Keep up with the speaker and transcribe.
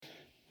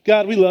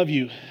God, we love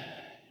you.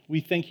 We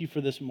thank you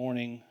for this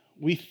morning.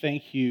 We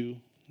thank you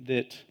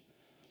that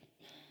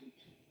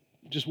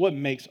just what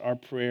makes our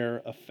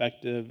prayer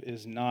effective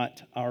is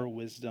not our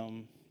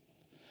wisdom,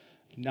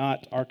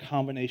 not our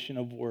combination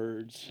of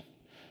words,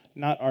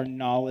 not our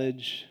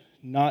knowledge,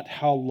 not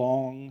how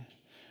long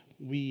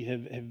we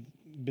have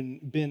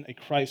been a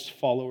Christ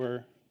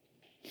follower.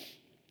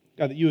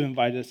 God, that you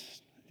invite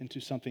us into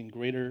something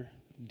greater,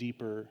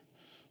 deeper,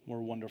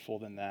 more wonderful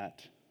than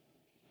that.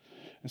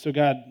 And so,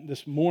 God,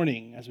 this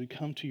morning, as we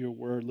come to your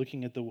word,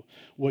 looking at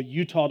what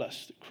you taught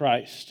us,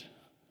 Christ,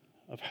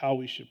 of how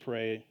we should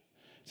pray,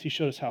 as he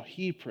showed us how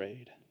he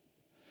prayed,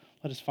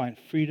 let us find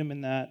freedom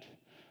in that.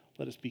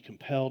 Let us be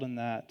compelled in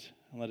that.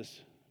 And let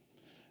us,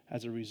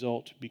 as a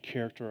result, be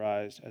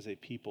characterized as a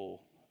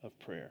people of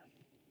prayer.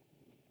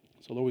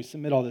 So, Lord, we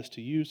submit all this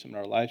to you, submit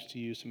our lives to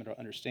you, submit our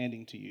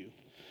understanding to you.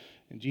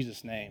 In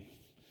Jesus' name,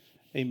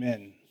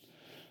 amen.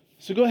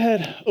 So go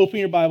ahead, open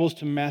your Bibles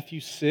to Matthew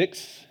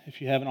 6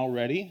 if you haven't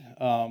already.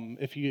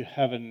 If you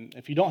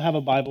don't have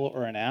a Bible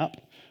or an app,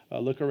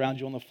 look around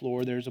you on the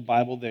floor. There's a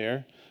Bible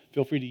there.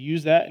 Feel free to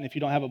use that. And if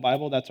you don't have a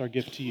Bible, that's our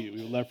gift to you.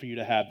 We would love for you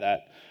to have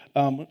that.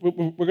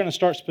 We're going to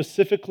start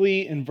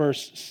specifically in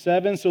verse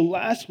 7. So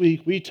last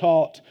week we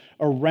talked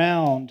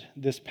around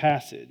this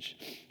passage.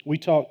 We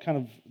talked kind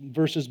of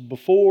verses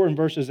before and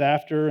verses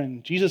after,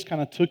 and Jesus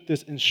kind of took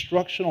this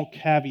instructional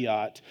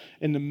caveat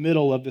in the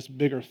middle of this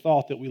bigger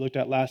thought that we looked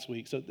at last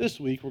week. So this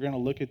week, we're going to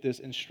look at this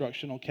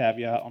instructional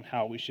caveat on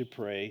how we should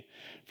pray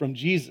from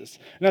Jesus.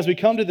 And as we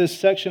come to this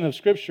section of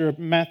Scripture,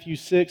 Matthew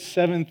 6,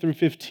 7 through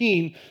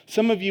 15,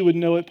 some of you would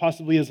know it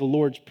possibly as the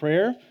Lord's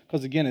Prayer,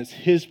 because again, it's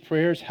his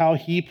prayers, how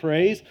he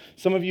prays.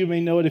 Some of you may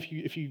know it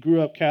if you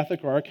grew up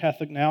Catholic or are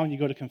Catholic now and you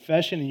go to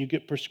confession and you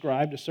get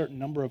prescribed a certain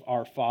number of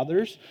Our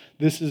Fathers.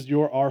 This is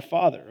your Our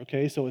Father,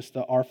 okay? So it's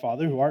the Our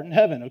Father who art in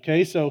heaven,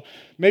 okay? So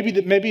maybe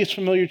it's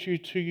familiar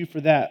to you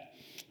for that.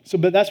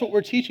 But that's what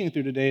we're teaching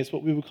through today. It's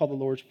what we would call the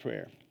Lord's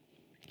Prayer.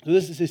 So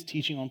this is his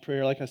teaching on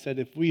prayer. Like I said,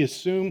 if we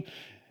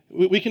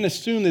can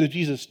assume that if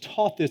Jesus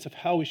taught this of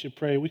how we should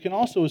pray, we can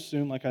also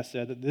assume, like I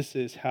said, that this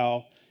is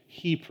how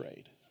he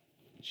prayed.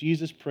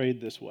 Jesus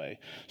prayed this way.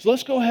 So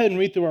let's go ahead and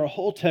read through our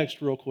whole text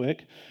real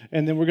quick,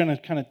 and then we're going to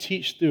kind of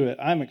teach through it.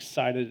 I'm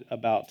excited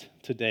about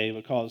today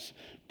because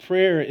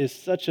prayer is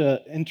such an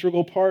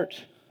integral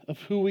part of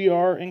who we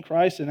are in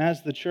Christ and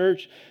as the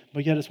church,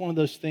 but yet it's one of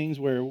those things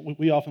where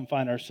we often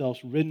find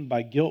ourselves ridden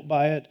by guilt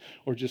by it,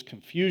 or just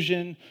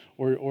confusion,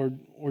 or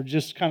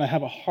just kind of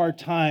have a hard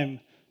time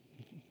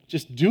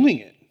just doing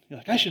it. You're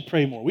like, I should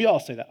pray more. We all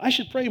say that. I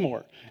should pray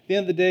more. At the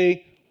end of the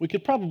day, we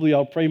could probably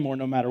all pray more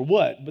no matter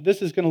what, but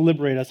this is going to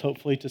liberate us,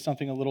 hopefully, to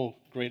something a little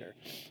greater.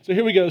 So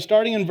here we go,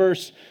 starting in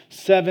verse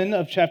 7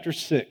 of chapter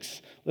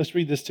 6. Let's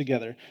read this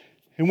together.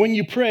 And when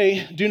you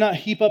pray, do not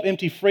heap up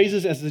empty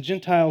phrases as the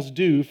Gentiles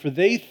do, for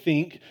they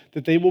think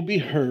that they will be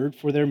heard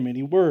for their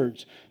many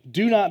words.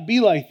 Do not be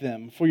like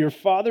them, for your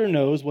Father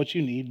knows what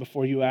you need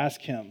before you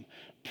ask him.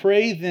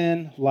 Pray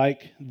then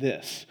like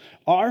this: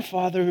 Our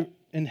Father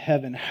in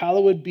heaven,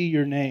 hallowed be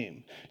your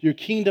name. Your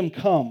kingdom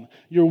come,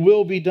 your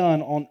will be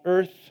done on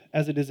earth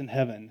as it is in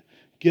heaven.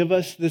 Give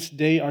us this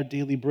day our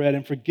daily bread,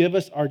 and forgive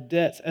us our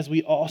debts as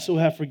we also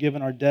have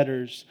forgiven our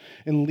debtors.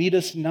 And lead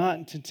us not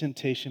into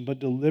temptation, but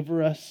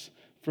deliver us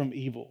from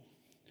evil.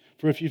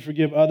 For if you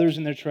forgive others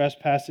in their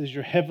trespasses,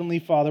 your heavenly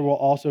Father will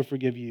also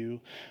forgive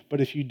you. But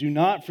if you do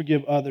not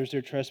forgive others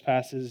their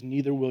trespasses,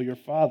 neither will your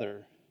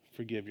Father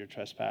forgive your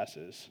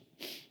trespasses.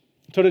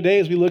 So today,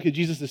 as we look at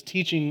Jesus'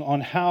 teaching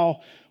on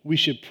how we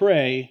should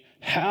pray,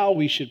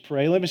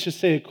 let me just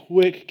say a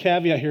quick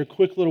caveat here, a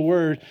quick little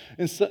word.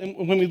 And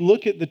when we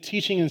look at the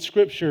teaching in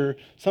Scripture,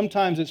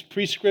 sometimes it's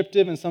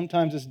prescriptive and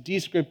sometimes it's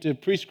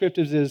descriptive.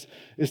 Prescriptive is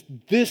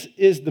this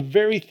is the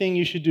very thing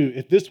you should do.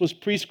 If this was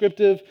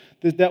prescriptive,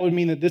 that would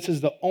mean that this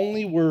is the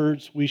only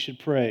words we should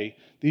pray.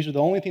 These are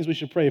the only things we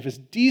should pray. If it's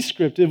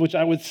descriptive, which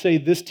I would say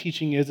this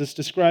teaching is, it's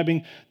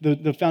describing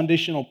the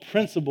foundational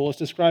principle, it's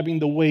describing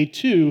the way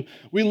to.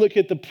 We look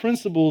at the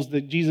principles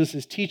that Jesus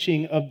is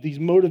teaching of these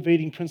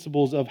motivating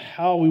principles of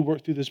how we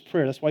work through this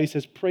prayer. That's why he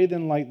says, pray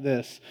then like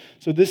this.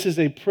 So this is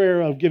a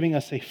prayer of giving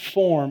us a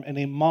form and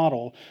a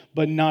model,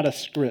 but not a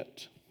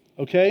script.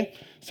 Okay?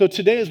 So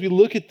today, as we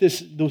look at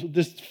this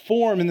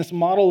form and this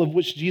model of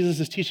which Jesus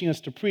is teaching us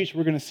to preach,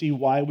 we're going to see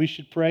why we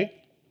should pray.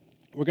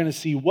 We're going to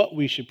see what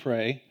we should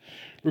pray.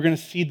 We're going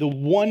to see the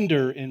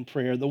wonder in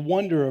prayer, the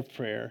wonder of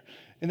prayer,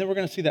 and then we're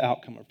going to see the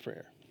outcome of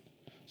prayer.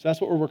 So that's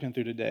what we're working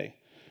through today.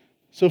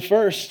 So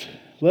first,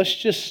 let's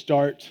just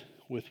start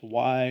with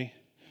why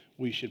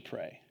we should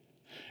pray.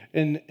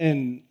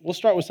 And we'll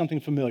start with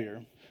something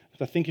familiar.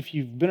 I think if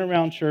you've been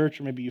around church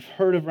or maybe you've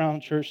heard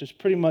around church, it's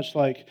pretty much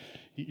like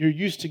you're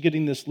used to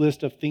getting this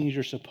list of things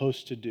you're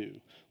supposed to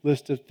do,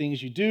 list of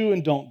things you do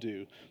and don't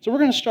do. So we're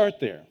going to start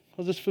there.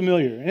 Because it's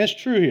familiar, and it's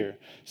true here.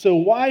 So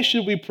why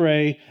should we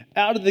pray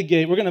out of the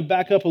gate? We're going to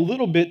back up a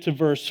little bit to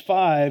verse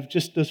 5,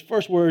 just those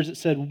first words. It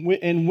said,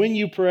 and when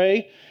you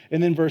pray,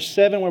 and then verse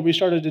 7, where we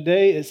started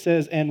today, it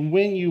says, and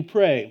when you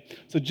pray.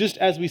 So just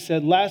as we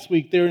said last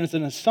week, there is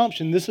an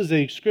assumption. This is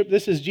a script.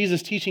 This is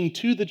Jesus teaching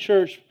to the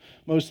church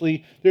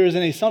mostly. There is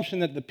an assumption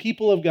that the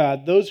people of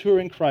God, those who are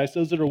in Christ,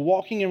 those that are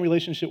walking in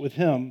relationship with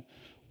him,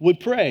 would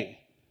pray.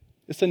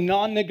 It's a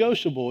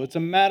non-negotiable. It's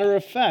a matter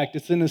of fact.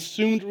 It's an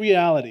assumed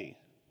reality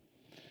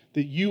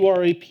that you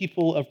are a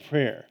people of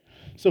prayer.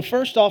 So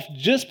first off,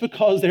 just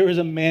because there is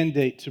a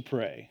mandate to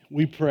pray,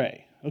 we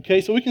pray. Okay,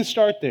 so we can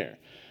start there,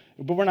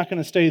 but we're not going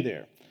to stay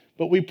there.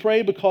 But we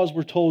pray because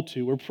we're told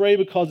to. We pray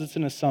because it's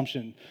an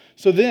assumption.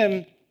 So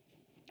then,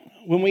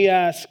 when we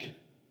ask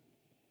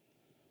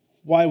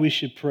why we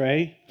should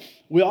pray,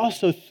 we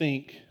also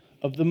think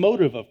of the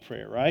motive of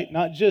prayer, right?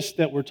 Not just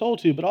that we're told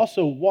to, but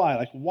also why.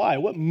 Like why?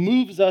 What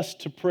moves us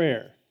to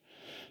prayer?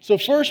 So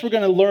first, we're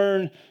going to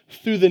learn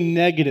through the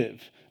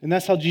negative. And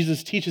that's how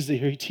Jesus teaches it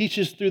here. He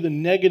teaches through the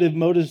negative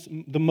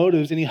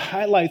motives, and he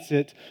highlights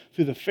it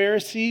through the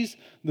Pharisees,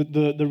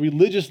 the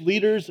religious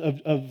leaders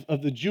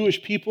of the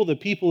Jewish people, the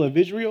people of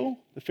Israel,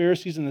 the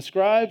Pharisees and the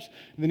scribes.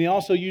 And then he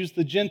also used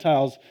the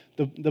Gentiles,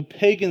 the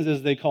pagans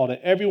as they called it,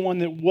 everyone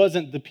that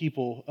wasn't the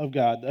people of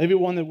God,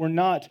 everyone that were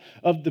not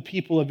of the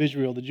people of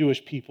Israel, the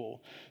Jewish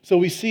people. So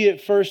we see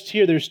it first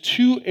here. There's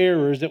two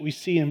errors that we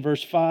see in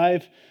verse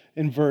 5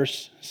 and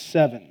verse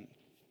 7.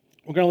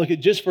 We're going to look at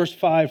just verse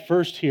 5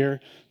 first here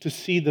to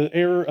see the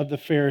error of the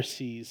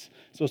Pharisees.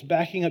 So it's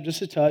backing up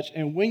just a touch.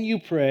 And when you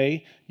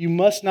pray, you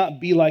must not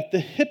be like the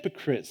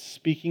hypocrites,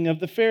 speaking of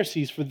the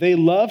Pharisees, for they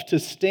love to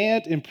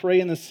stand and pray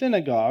in the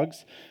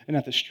synagogues and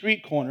at the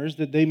street corners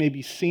that they may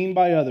be seen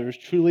by others.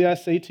 Truly I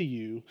say to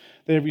you,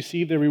 they have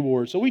received their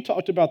reward. So we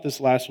talked about this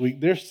last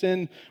week. Their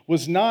sin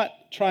was not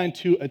trying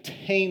to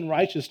attain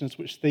righteousness,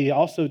 which they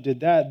also did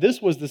that.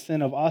 This was the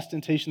sin of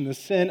ostentation, the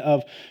sin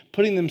of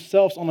putting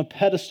themselves on a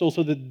pedestal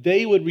so that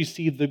they would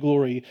receive the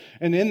glory.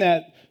 And in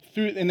that,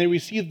 they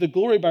received the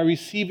glory by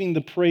receiving the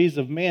praise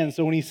of man.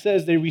 So when he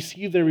says they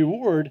received their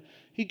reward,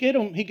 he gave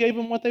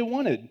them what they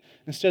wanted.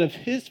 Instead of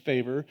his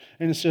favor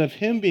and instead of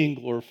him being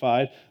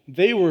glorified,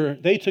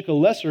 they took a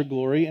lesser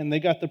glory and they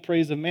got the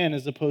praise of man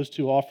as opposed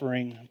to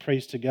offering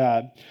praise to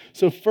God.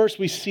 So first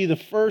we see the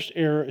first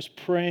error is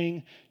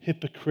praying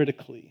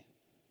hypocritically.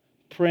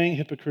 Praying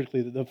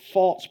hypocritically, the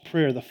false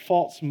prayer, the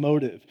false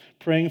motive,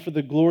 praying for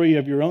the glory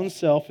of your own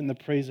self and the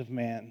praise of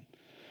man.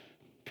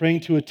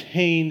 Praying to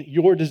attain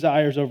your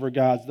desires over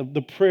God's,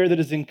 the prayer that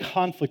is in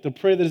conflict, the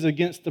prayer that is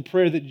against the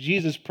prayer that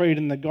Jesus prayed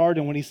in the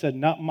garden when he said,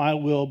 not my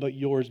will, but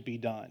yours be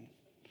done.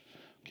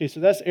 Okay, so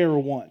that's error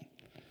 1.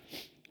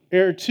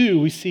 Error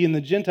 2, we see in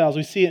the Gentiles,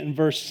 we see it in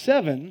verse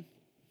 7.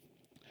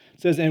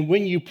 It says, and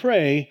when you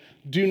pray,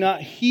 do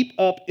not heap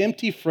up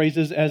empty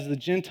phrases as the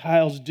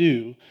Gentiles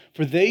do,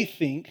 for they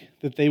think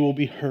that they will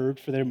be heard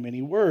for their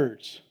many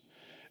words.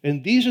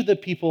 And these are the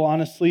people,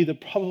 honestly,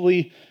 that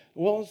probably...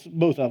 well, it's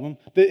both of them,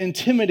 that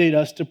intimidate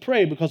us to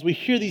pray because we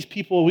hear these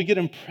people, we get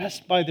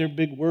impressed by their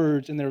big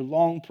words and their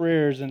long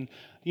prayers. And,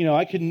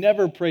 I could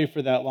never pray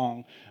for that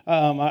long.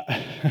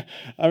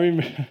 I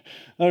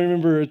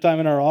remember a time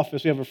in our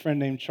office, we have a friend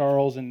named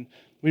Charles, and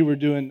we were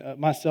doing,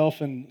 myself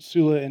and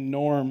Sula and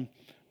Norm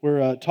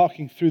were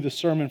talking through the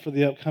sermon for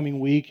the upcoming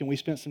week, and we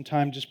spent some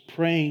time just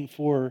praying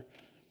for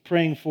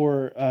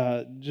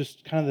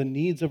just kind of the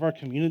needs of our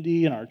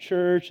community and our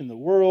church and the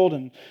world,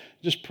 and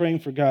just praying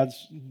for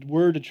God's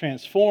word to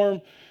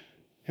transform.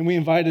 And we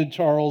invited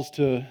Charles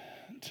to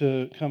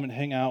come and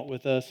hang out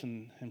with us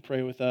and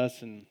pray with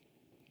us. And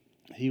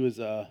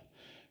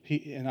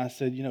and I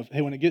said,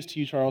 hey, when it gets to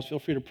you, Charles, feel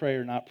free to pray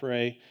or not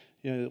pray.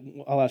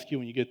 I'll ask you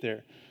when you get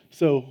there.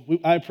 So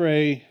I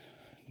pray,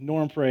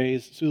 Norm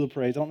prays, Sula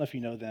prays. I don't know if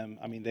you know them.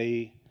 I mean,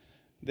 they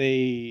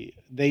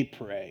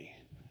pray.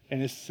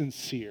 And it's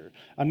sincere.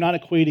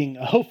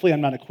 Hopefully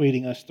I'm not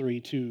equating us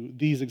three to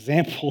these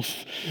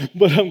examples,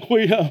 but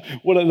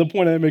the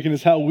point I'm making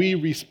is how we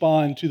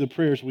respond to the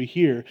prayers we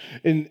hear.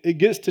 And it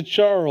gets to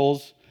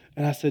Charles,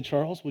 and I said,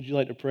 Charles, would you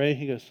like to pray?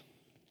 He goes,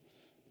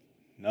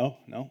 no,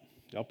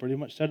 y'all pretty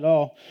much said it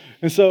all.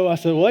 And so I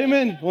said, well,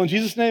 amen. Well, in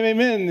Jesus' name,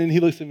 amen. And he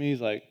looks at me, he's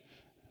like,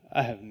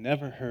 I have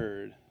never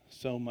heard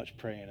so much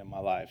praying in my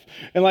life.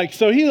 And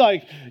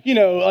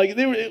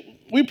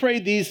we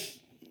prayed these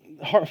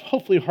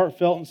hopefully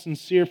heartfelt and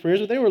sincere prayers,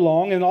 but they were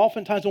long. And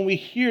oftentimes when we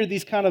hear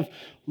these kind of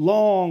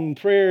long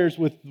prayers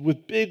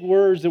with big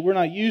words that we're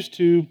not used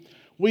to,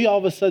 we all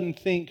of a sudden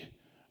think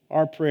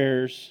our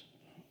prayers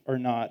are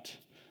not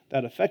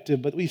that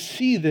effective. But we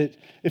see that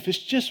if it's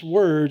just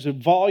words, a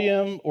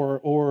volume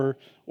or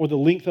the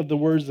length of the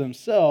words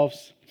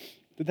themselves,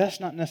 that's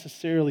not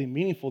necessarily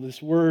meaningful.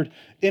 This word,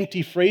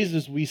 empty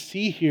phrases we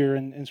see here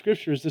in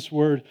Scripture is this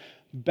word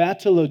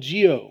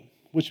batologio,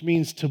 which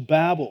means to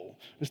babble.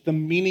 It's the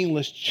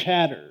meaningless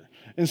chatter.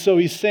 And so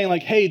he's saying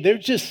hey, they're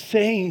just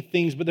saying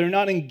things, but they're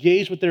not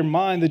engaged with their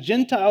mind. The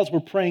Gentiles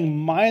were praying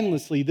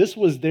mindlessly. This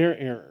was their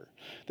error.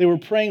 They were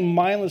praying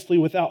mindlessly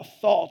without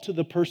thought to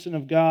the person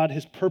of God,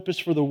 his purpose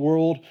for the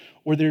world,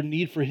 or their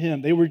need for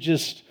him. They were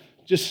just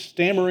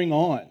stammering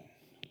on.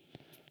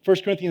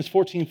 1 Corinthians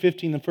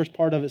 14:15, the first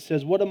part of it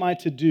says, "What am I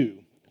to do?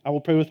 I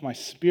will pray with my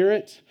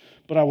spirit,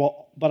 but I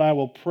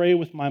will pray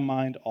with my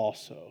mind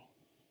also."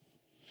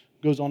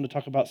 Goes on to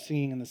talk about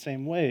singing in the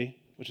same way,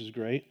 which is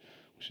great.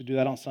 We should do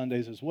that on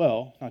Sundays as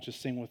well, not just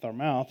sing with our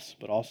mouths,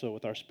 but also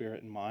with our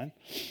spirit and mind.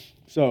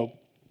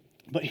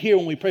 But here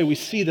when we pray, we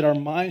see that our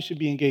mind should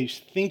be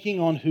engaged, thinking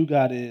on who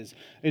God is.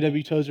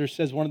 A.W. Tozer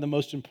says one of the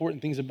most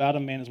important things about a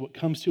man is what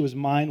comes to his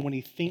mind when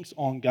he thinks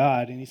on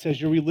God. And he says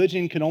your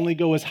religion can only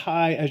go as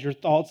high as your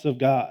thoughts of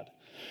God.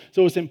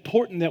 So it's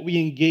important that we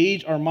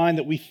engage our mind,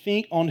 that we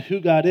think on who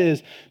God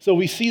is. So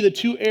we see the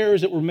two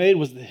errors that were made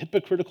was the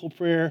hypocritical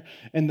prayer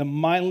and the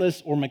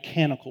mindless or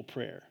mechanical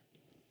prayer.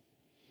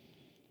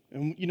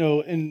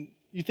 And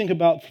you think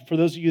about, for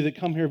those of you that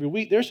come here every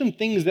week, there's some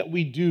things that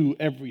we do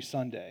every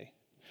Sunday.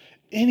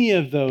 Any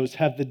of those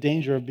have the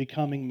danger of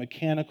becoming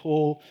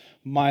mechanical,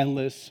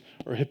 mindless,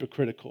 or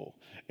hypocritical.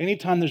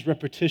 Anytime there's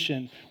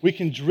repetition, we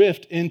can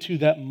drift into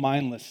that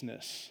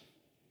mindlessness.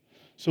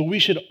 So we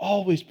should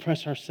always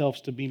press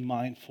ourselves to be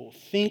mindful,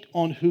 think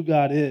on who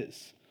God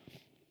is.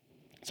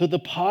 So the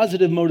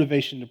positive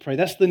motivation to pray,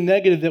 that's the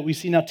negative that we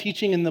see. Now,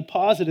 teaching in the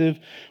positive,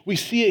 we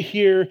see it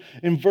here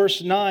in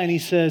verse 9. He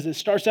says, it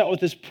starts out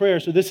with this prayer.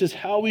 So this is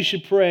how we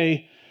should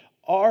pray.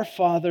 Our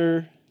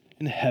Father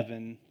in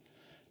heaven,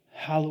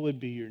 hallowed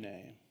be your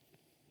name.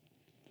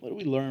 What do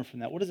we learn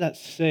from that? What does that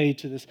say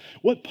to this?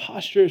 What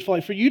posture is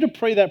like for you to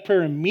pray that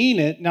prayer and mean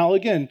it? Now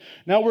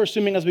we're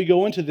assuming as we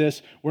go into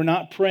this, we're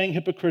not praying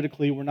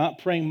hypocritically. We're not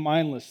praying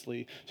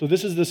mindlessly. So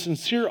this is the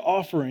sincere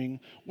offering.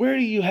 Where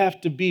do you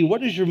have to be? What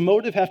does your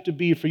motive have to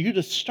be for you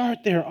to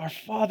start there? Our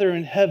Father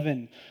in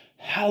heaven,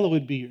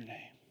 hallowed be your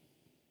name.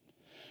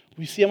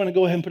 We see, I'm going to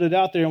go ahead and put it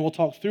out there and we'll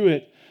talk through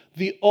it.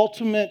 The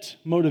ultimate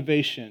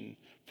motivation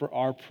for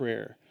our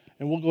prayer.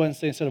 And we'll go ahead and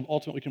say instead of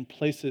ultimate, we can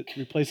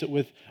replace it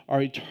with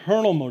our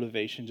eternal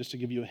motivation, just to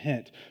give you a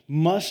hint,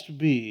 must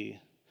be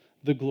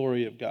the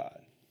glory of God.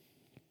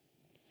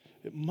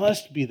 It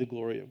must be the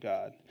glory of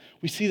God.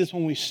 We see this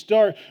when we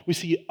start. We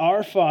see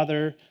our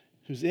Father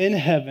who's in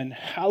heaven,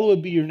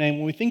 hallowed be your name.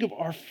 When we think of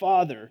our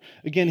Father,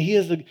 again, He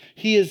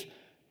is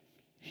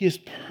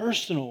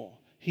personal.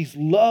 He's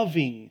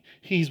loving.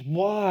 He's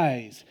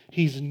wise.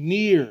 He's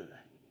near.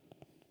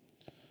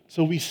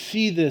 So we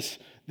see this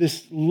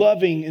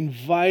loving,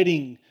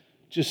 inviting,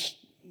 just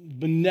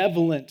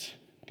benevolent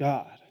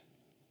God.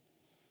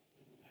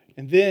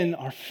 And then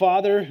our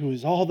Father, who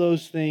is all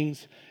those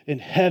things in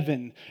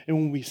heaven. And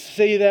when we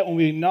say that, when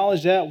we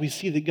acknowledge that, we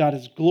see that God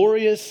is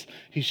glorious,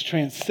 He's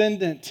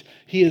transcendent,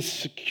 He is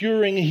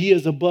securing, He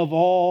is above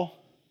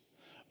all.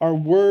 Our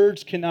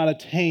words cannot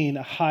attain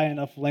a high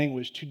enough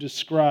language to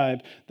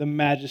describe the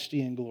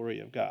majesty and glory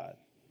of God.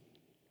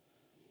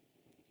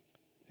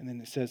 And then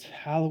it says,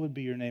 hallowed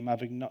be your name.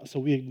 So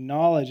we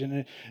acknowledge,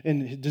 and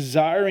in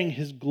desiring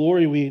His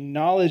glory, we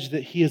acknowledge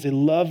that He is a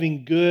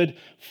loving, good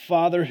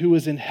Father who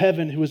is in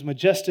heaven, who is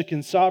majestic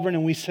and sovereign,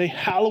 and we say,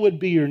 hallowed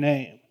be your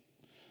name.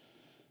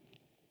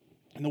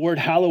 And the word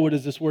hallowed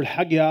is this word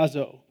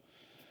hagiazo,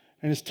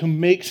 and it's to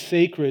make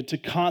sacred, to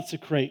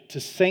consecrate, to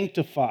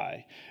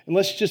sanctify. And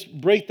let's just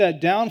break that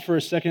down for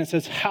a second. It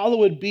says,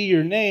 hallowed be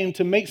your name,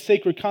 to make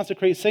sacred,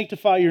 consecrate,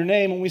 sanctify your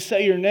name. When we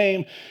say your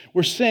name,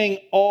 we're saying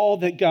all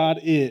that God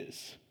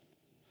is.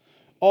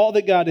 All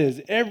that God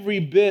is, every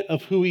bit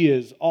of who He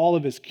is, all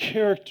of His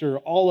character,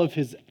 all of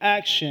His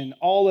action,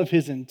 all of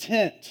His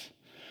intent,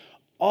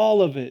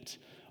 all of it.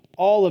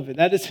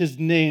 That is His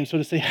name. So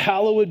to say,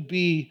 hallowed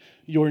be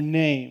your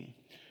name.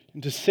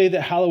 And to say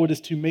that hallowed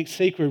is to make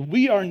sacred,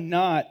 we are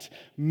not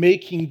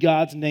making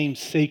God's name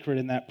sacred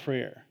in that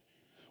prayer.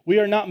 We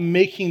are not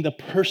making the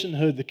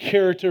personhood, the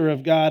character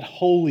of God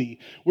holy.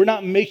 We're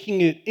not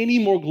making it any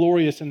more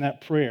glorious in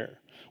that prayer.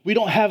 We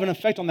don't have an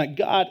effect on that.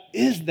 God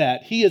is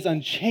that. He is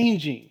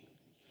unchanging.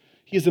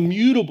 He is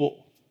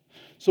immutable.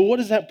 So what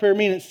does that prayer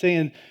mean? It's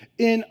saying,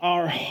 in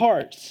our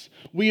hearts,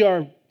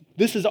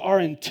 this is our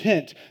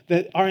intent.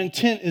 That our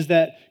intent is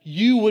that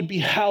you would be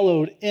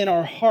hallowed in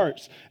our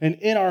hearts and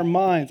in our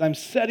minds. I'm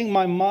setting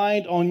my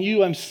mind on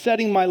you. I'm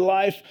setting my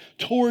life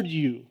toward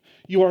you.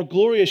 You are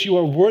glorious. You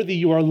are worthy.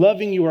 You are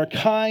loving. You are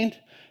kind.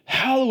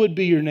 Hallowed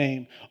be your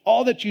name.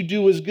 All that you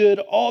do is good.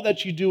 All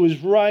that you do is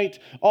right.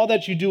 All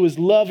that you do is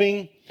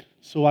loving.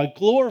 So I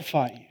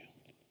glorify you.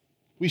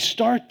 We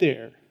start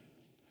there.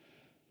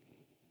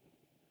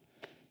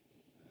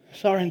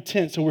 It's our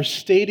intent. So we're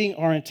stating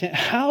our intent.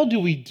 How do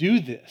we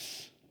do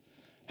this?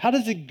 How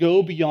does it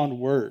go beyond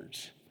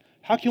words?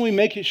 How can we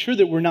make it sure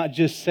that we're not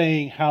just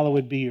saying,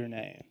 hallowed be your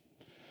name?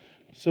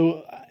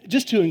 So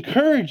just to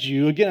encourage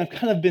you, again, I've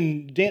kind of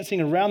been dancing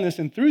around this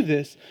and through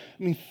this.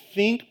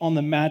 Think on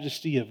the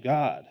majesty of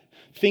God.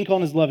 Think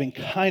on His loving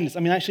kindness.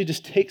 Actually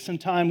just take some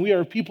time. We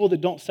are people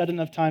that don't set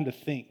enough time to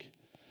think.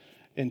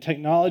 And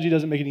technology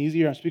doesn't make it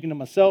easier. I'm speaking to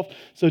myself.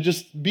 So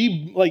just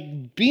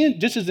being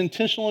just as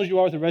intentional as you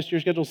are with the rest of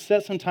your schedule.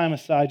 Set some time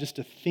aside just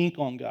to think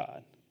on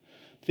God.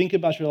 Think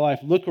about your life.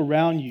 Look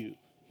around you.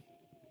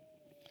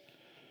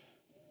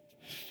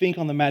 think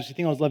on the majesty,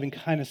 think on his loving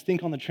kindness,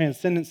 think on the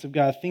transcendence of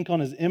God, think on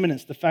his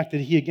immanence, the fact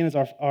that he, again, is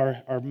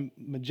our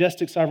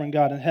majestic, sovereign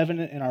God in heaven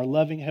and our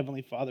loving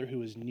Heavenly Father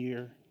who is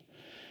near.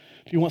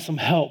 If you want some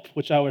help,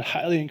 which I would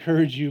highly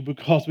encourage you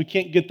because we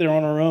can't get there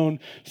on our own,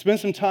 spend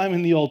some time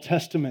in the Old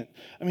Testament.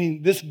 I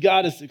mean, this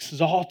God is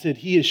exalted.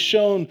 He is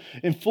shown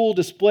in full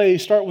display.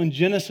 Start with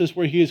Genesis,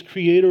 where he is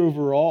creator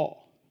over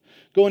all.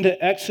 Go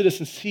into Exodus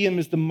and see him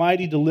as the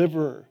mighty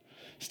deliverer.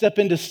 Step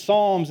into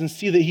Psalms and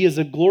see that he is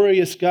a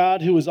glorious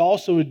God who is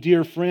also a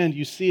dear friend.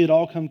 You see it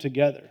all come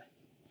together.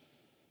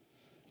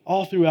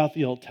 All throughout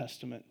the Old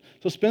Testament.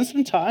 So spend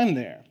some time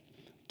there.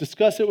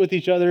 Discuss it with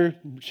each other.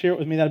 Share it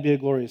with me. That'd be a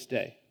glorious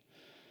day.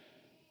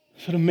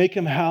 So to make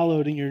him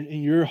hallowed in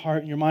your heart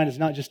and your mind is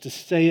not just to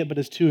say it, but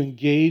is to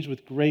engage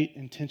with great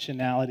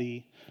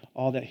intentionality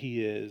all that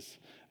he is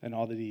and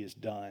all that he has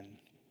done.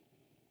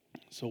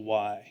 So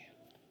why?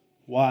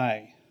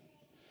 Why?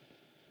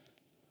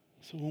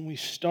 So when we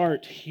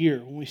start here,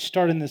 when we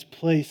start in this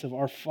place of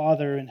our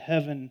Father in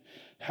heaven,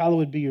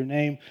 hallowed be your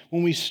name,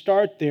 when we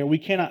start there, we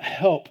cannot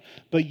help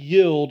but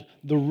yield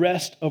the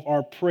rest of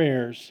our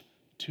prayers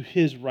to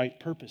his right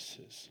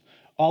purposes.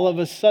 All of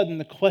a sudden,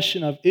 the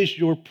question of, is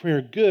your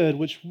prayer good,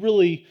 which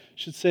really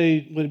should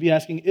say, would be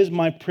asking, is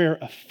my prayer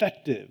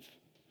effective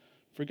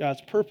for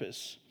God's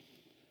purpose?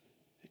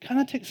 It kind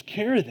of takes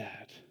care of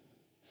that.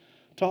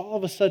 To all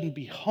of a sudden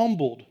be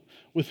humbled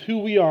with who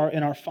we are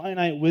in our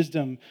finite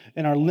wisdom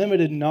and our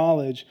limited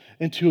knowledge,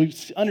 and to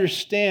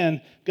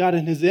understand God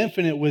in his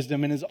infinite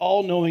wisdom and his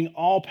all-knowing,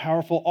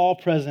 all-powerful,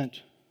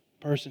 all-present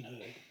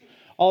personhood.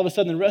 All of a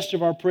sudden, the rest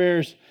of our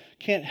prayers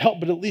can't help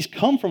but at least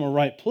come from a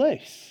right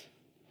place.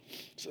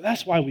 So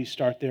that's why we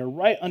start there.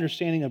 Right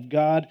understanding of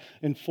God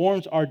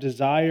informs our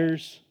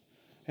desires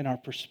and our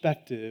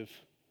perspective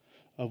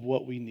of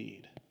what we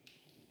need.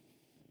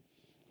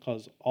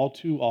 Because all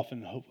too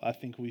often, I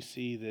think we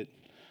see that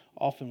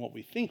often what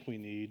we think we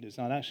need is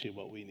not actually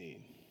what we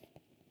need.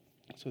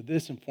 So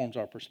this informs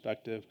our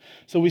perspective.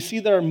 So we see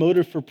that our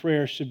motive for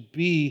prayer should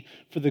be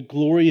for the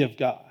glory of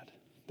God.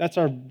 That's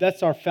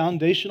our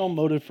foundational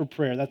motive for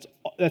prayer.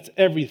 That's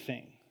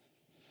everything.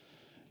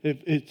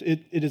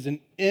 It is an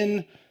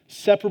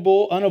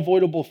inseparable,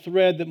 unavoidable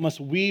thread that must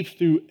weave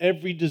through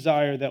every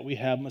desire that we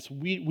have, must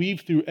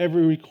weave through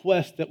every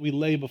request that we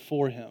lay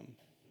before him.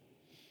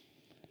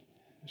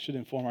 It should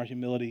inform our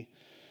humility.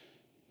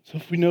 So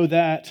if we know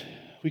that,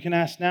 we can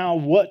ask now,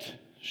 what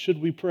should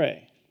we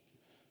pray?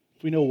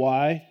 If we know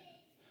why,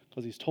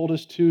 because he's told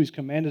us to, he's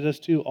commanded us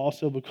to,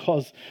 also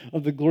because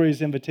of the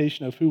glorious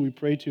invitation of who we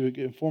pray to, it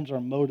informs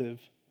our motive.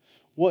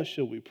 What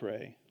should we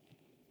pray?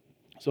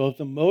 So if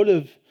the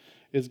motive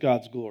is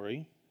God's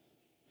glory,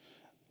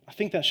 I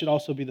think that should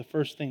also be the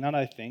first thing, not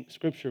I think,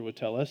 Scripture would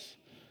tell us,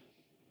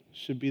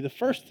 should be the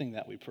first thing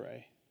that we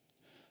pray.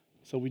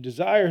 So we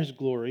desire his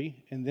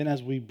glory, and then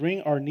as we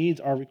bring our needs,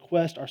 our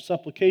requests, our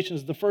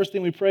supplications, the first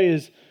thing we pray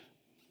is,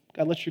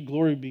 God, let your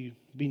glory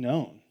be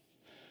known.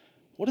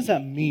 What does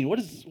that mean? What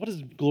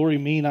does glory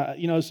mean?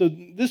 So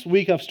this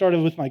week I've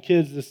started with my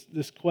kids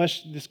this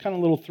kind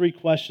of little 3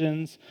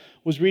 questions.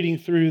 Was reading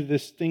through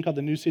this thing called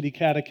the New City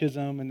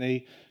Catechism, and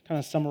they kind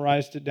of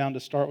summarized it down to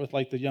start with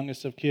like the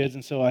youngest of kids.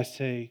 And so I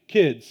say,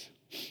 kids,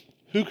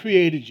 who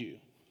created you?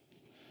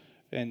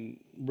 And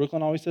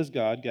Brooklyn always says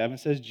God. Gavin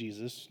says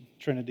Jesus.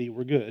 Trinity,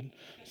 we're good.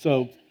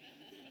 So,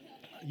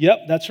 yep,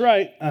 that's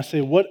right. I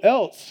say, what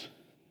else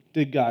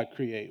did God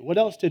create? What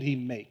else did he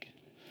make?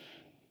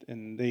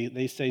 And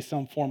they say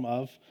some form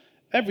of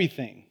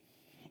everything,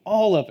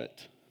 all of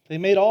it. He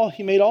made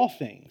all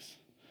things,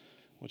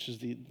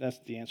 that's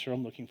the answer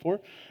I'm looking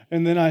for.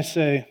 And then I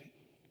say,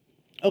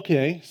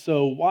 okay,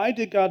 so why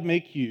did God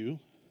make you?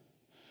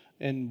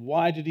 And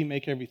why did he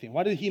make everything?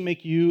 Why did he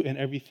make you and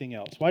everything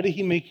else? Why did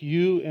he make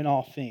you and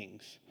all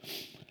things?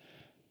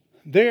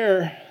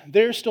 They're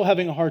still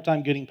having a hard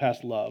time getting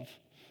past love,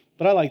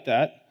 but I like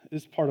that.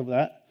 It's part of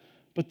that.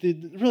 But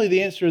really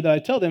the answer that I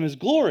tell them is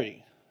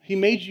glory. He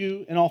made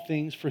you and all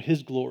things for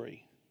his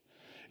glory.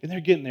 And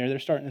they're getting there. They're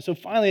starting. And so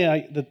finally,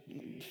 the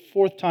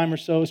 4th time or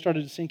so, it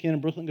started to sink in,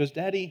 and Brooklyn goes,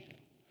 Daddy,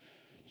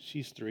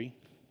 she's 3,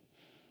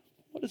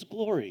 what is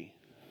glory?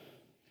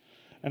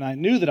 And I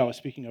knew that I was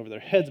speaking over their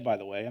heads, by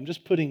the way. I'm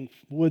just putting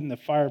wood in the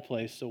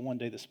fireplace so one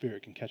day the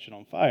Spirit can catch it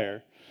on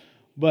fire.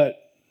 But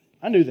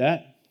I knew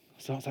that.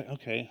 So I was like,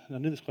 okay, I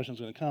knew this question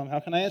was going to come. How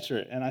can I answer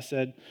it? And I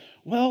said,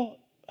 well,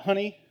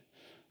 honey,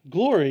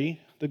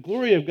 glory, the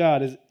glory of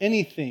God is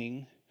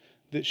anything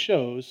that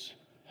shows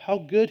how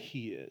good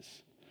he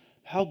is,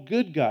 how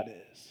good God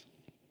is.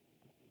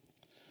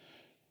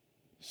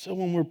 So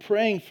when we're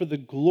praying for the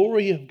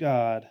glory of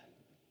God,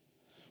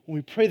 when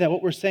we pray that,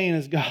 what we're saying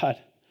is, God,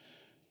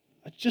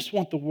 I just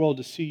want the world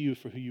to see you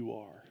for who you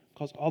are,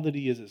 because all that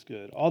he is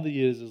good. All that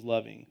he is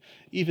loving,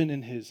 even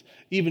in his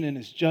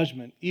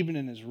judgment, even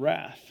in his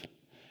wrath,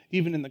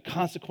 even in the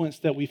consequence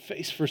that we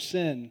face for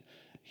sin.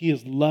 He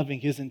is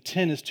loving. His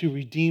intent is to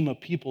redeem a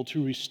people,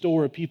 to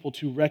restore a people,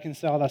 to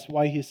reconcile. That's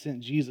why he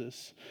sent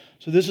Jesus.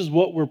 So this is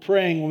what we're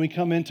praying when we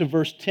come into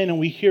verse 10 and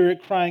we hear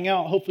it crying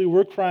out. Hopefully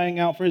we're crying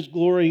out for his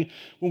glory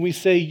when we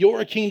say,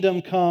 your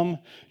kingdom come,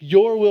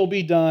 your will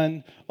be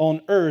done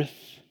on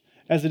earth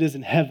as it is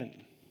in heaven.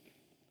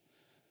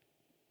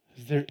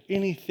 Is there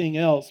anything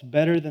else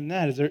better than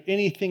that? Is there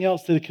anything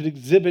else that could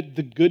exhibit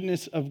the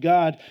goodness of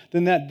God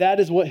than that? That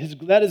is what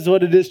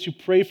it is to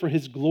pray for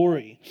his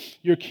glory.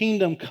 Your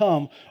kingdom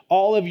come,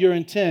 all of your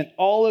intent,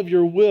 all of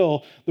your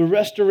will, the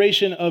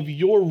restoration of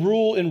your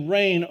rule and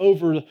reign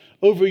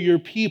over your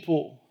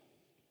people.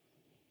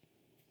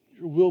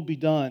 Your will be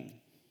done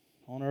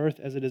on earth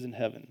as it is in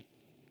heaven.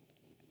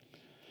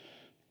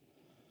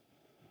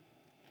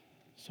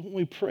 So when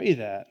we pray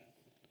that,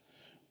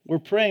 we're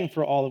praying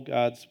for all of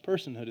God's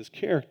personhood, his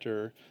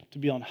character, to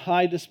be on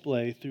high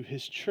display through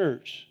his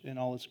church and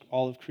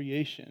all of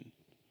creation.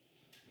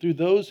 Through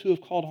those who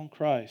have called on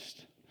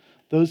Christ,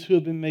 those who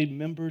have been made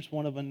members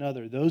one of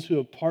another, those who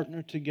have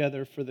partnered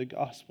together for the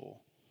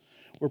gospel.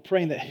 We're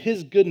praying that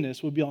his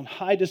goodness will be on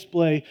high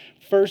display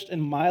first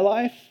in my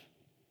life,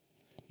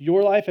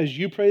 your life as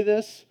you pray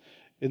this,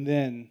 and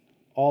then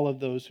all of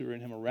those who are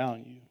in him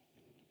around you.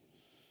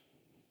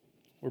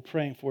 We're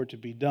praying for it to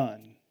be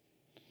done.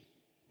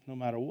 No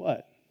matter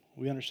what.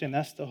 We understand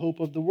that's the hope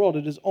of the world.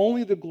 It is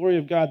only the glory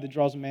of God that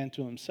draws man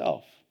to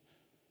himself.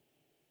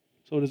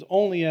 So it is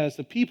only as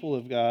the people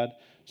of God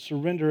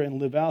surrender and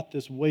live out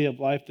this way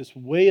of life, this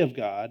way of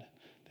God,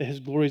 that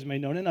his glory is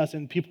made known in us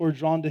and people are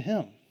drawn to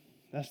him.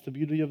 That's the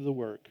beauty of the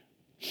work.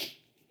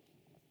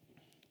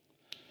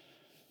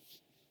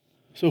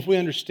 So if we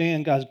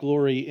understand God's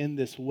glory in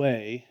this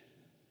way,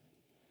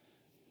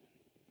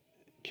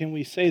 can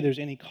we say there's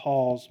any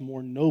cause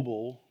more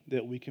noble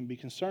that we can be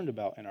concerned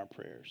about in our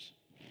prayers?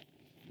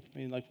 I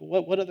mean, like,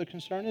 what other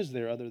concern is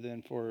there other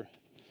than for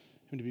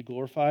him to be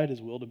glorified,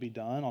 his will to be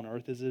done on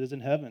earth as it is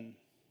in heaven?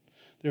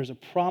 There's a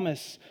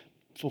promise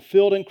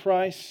fulfilled in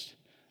Christ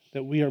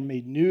that we are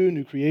made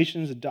new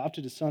creations,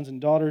 adopted as sons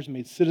and daughters,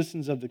 made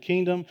citizens of the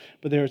kingdom,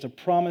 but there is a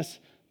promise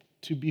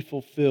to be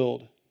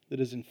fulfilled that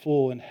is in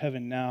full in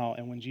heaven now,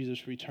 and when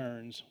Jesus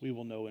returns, we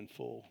will know in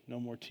full. No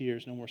more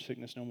tears, no more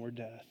sickness, no more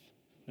death,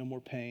 no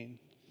more pain,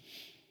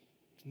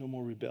 no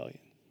more rebellion.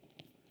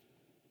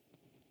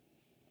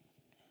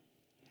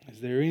 Is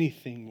there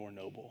anything more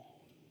noble?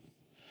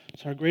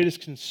 So our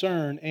greatest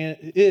concern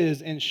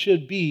is and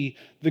should be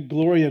the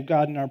glory of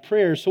God in our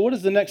prayers. So what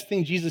is the next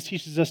thing Jesus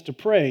teaches us to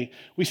pray?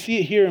 We see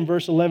it here in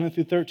verse 11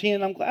 through 13,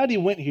 and I'm glad he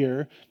went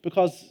here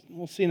because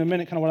we'll see in a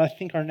minute kind of what I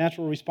think our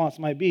natural response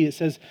might be. It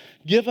says,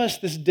 give us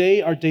this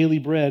day our daily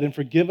bread and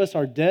forgive us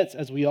our debts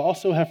as we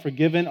also have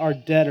forgiven our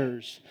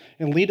debtors.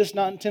 And lead us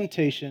not in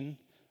temptation,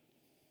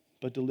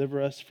 but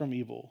deliver us from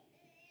evil.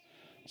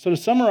 So to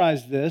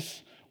summarize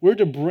this, we're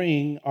to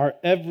bring our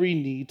every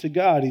need to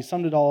God. He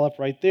summed it all up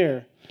right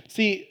there.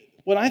 See,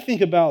 when I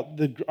think about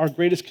our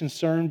greatest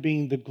concern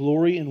being the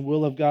glory and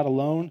will of God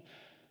alone,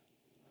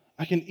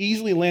 I can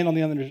easily land on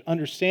the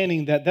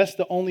understanding that that's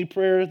the only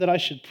prayer that I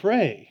should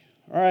pray.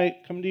 All right,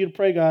 coming to you to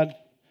pray, God.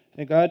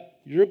 And God,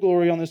 your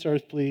glory on this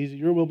earth, please.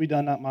 Your will be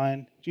done, not mine.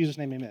 In Jesus'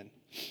 name, amen.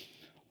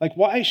 Like,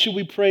 why should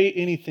we pray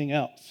anything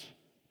else?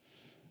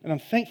 And I'm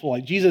thankful.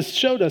 Like, Jesus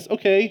showed us,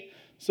 okay,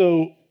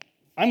 so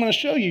I'm going to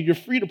show you. You're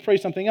free to pray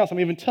something else. I'm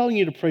even telling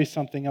you to pray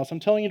something else. I'm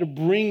telling you to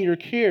bring your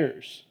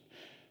cares.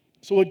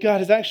 So what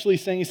God is actually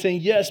saying, he's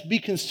saying, yes, be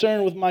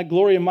concerned with my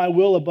glory and my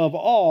will above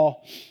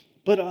all,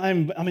 but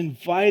I'm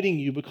inviting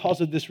you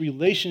because of this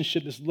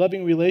relationship, this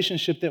loving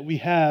relationship that we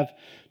have,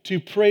 to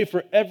pray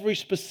for every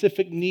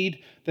specific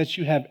need that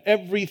you have,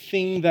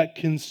 everything that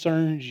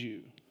concerns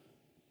you.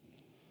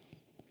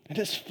 And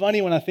it's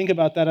funny when I think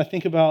about that. I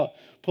think about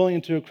pulling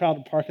into a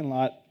crowded parking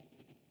lot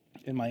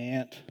and my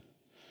aunt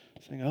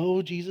saying,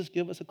 oh, Jesus,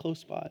 give us a close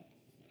spot.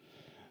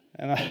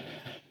 And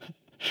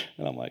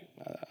I'm like,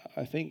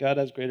 I think God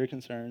has greater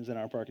concerns than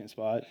our parking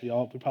spot. We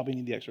probably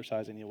need the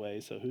exercise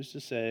anyway, so who's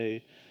to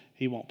say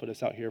he won't put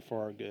us out here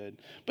for our good?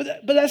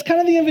 But that's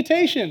kind of the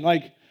invitation.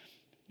 Like,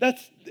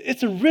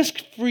 it's a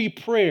risk-free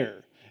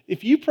prayer.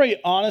 If you pray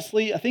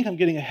honestly, I think I'm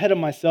getting ahead of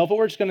myself, but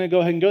we're just going to go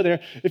ahead and go there.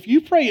 If you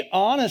pray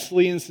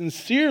honestly and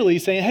sincerely,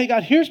 saying, hey,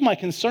 God, here's my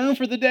concern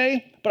for the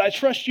day, but I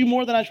trust you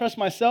more than I trust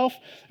myself,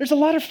 there's a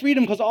lot of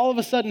freedom because all of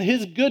a sudden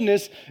his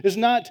goodness is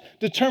not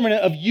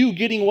determinant of you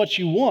getting what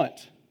you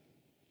want.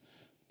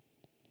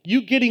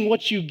 You getting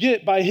what you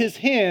get by his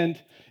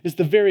hand is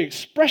the very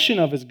expression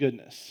of his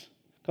goodness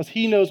because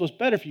he knows what's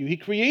better for you. He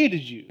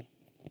created you.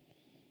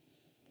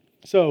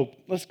 So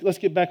let's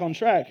get back on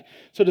track.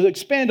 So to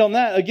expand on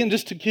that, again,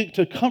 just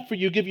to comfort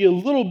you, give you a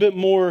little bit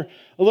more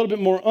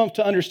oomph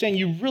to understand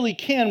you really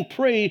can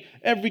pray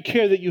every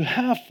care that you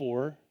have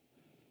for.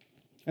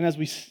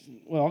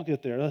 And I'll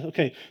get there.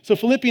 Okay, so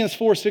Philippians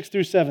 4, 6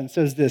 through 7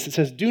 says this. It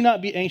says, do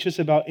not be anxious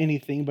about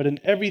anything, but in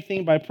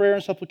everything by prayer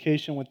and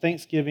supplication with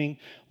thanksgiving,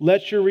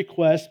 let your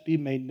requests be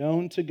made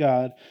known to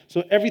God.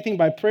 So everything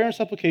by prayer and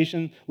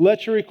supplication,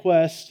 let your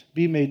requests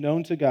be made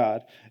known to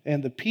God.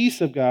 And the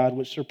peace of God,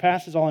 which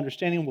surpasses all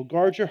understanding, will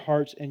guard your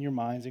hearts and your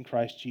minds in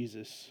Christ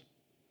Jesus.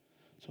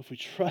 So if we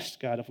trust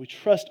God, if we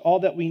trust all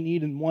that we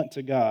need and want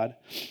to God,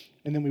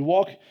 and then we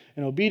walk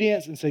in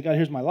obedience and say, God,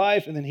 here's my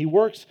life, and then he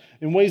works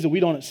in ways that we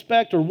don't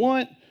expect or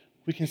want,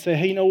 we can say,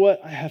 hey, you know what?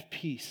 I have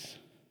peace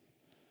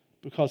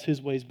because his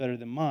way is better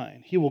than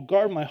mine. He will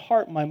guard my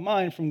heart, my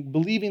mind from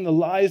believing the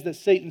lies that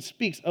Satan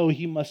speaks. Oh,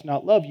 he must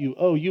not love you.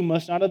 Oh, you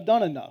must not have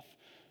done enough.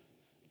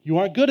 You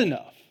aren't good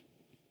enough.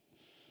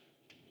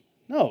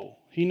 No,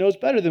 he knows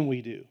better than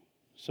we do.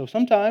 So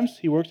sometimes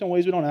he works in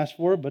ways we don't ask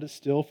for, but it's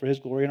still for his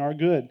glory and our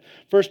good.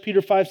 1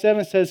 Peter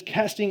 5:7 says,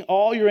 casting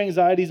all your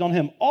anxieties on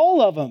him,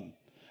 all of them.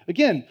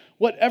 Again,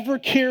 whatever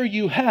care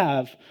you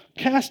have,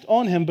 cast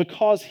on him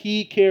because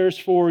he cares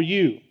for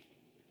you.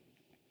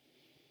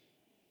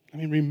 I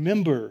mean,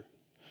 remember,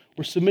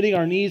 we're submitting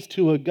our needs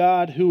to a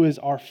God who is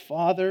our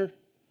Father,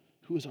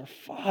 who is our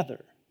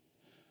Father.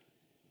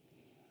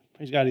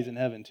 Praise God, he's in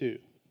heaven too.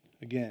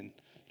 Again,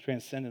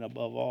 transcendent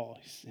above all.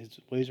 His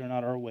ways are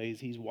not our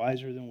ways. He's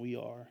wiser than we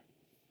are.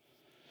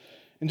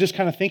 And just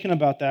kind of thinking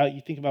about that,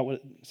 you think about what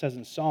it says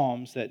in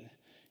Psalms, that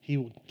he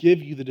will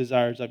give you the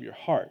desires of your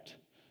heart.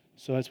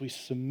 So as we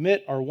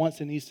submit our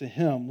wants and needs to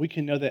him, we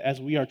can know that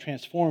as we are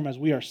transformed, as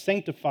we are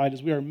sanctified,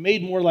 as we are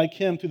made more like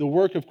him through the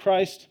work of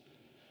Christ,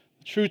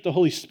 the truth, the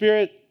Holy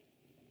Spirit,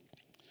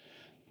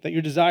 that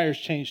your desires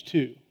change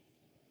too.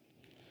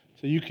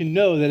 So you can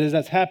know that as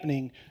that's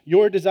happening,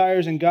 your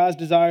desires and God's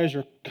desires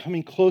are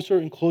coming closer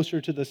and closer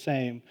to the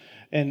same.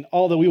 And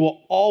although we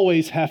will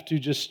always have to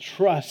just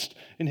trust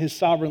in his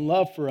sovereign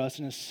love for us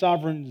and his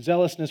sovereign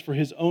zealousness for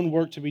his own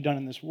work to be done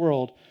in this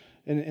world,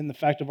 and in the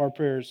fact of our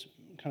prayers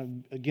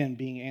kind of, again,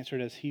 being answered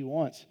as he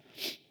wants,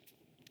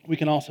 we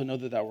can also know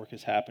that that work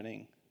is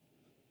happening.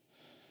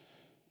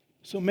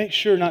 So make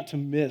sure not to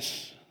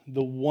miss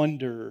the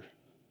wonder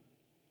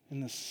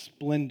and the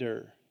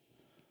splendor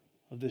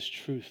of this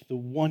truth, the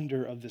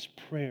wonder of this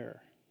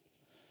prayer.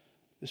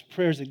 This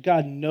prayer is that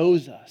God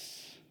knows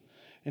us,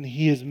 and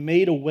he has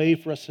made a way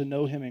for us to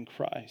know him in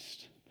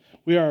Christ.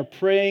 We are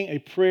praying a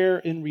prayer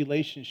in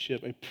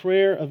relationship, a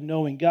prayer of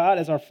knowing God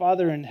as our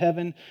Father in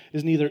heaven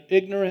is neither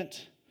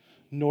ignorant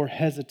nor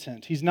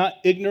hesitant. He's not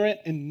ignorant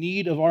in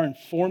need of our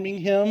informing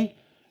him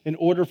in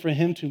order for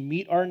him to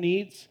meet our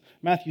needs.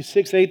 Matthew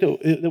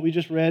 6:8 that we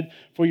just read,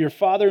 for your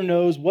Father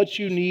knows what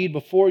you need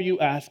before you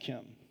ask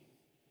him.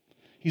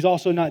 He's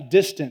also not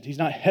distant. He's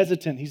not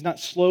hesitant. He's not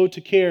slow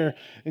to care.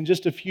 In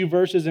just a few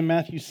verses in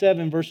Matthew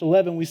 7, verse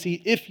 11, we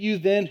see, if you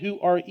then who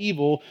are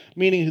evil,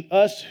 meaning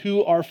us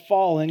who are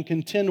fallen,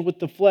 contend with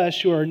the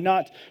flesh, who are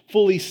not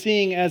fully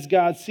seeing as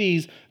God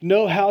sees,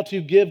 know how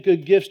to give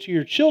good gifts to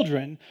your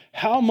children,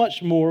 how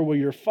much more will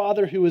your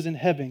Father who is in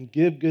heaven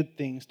give good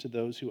things to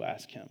those who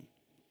ask him?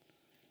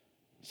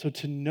 So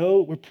to know,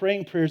 we're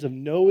praying prayers of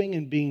knowing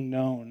and being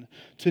known.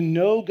 To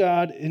know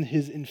God in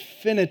his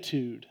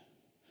infinitude,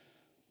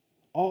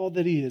 all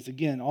that he is,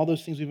 again, all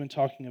those things we've been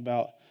talking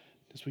about,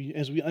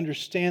 as we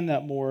understand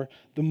that more,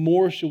 the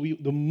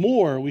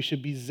more we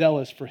should be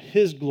zealous for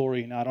his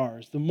glory, not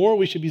ours. The more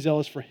we should be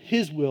zealous for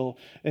his will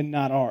and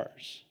not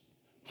ours.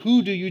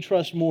 Who do you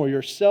trust more,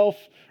 yourself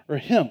or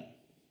him?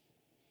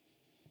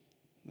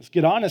 Let's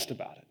get honest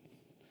about it.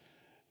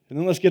 And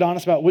then let's get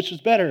honest about which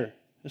is better.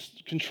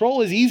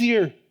 Control is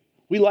easier.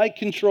 We like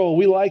control.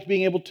 We like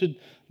being able to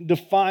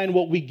define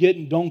what we get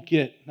and don't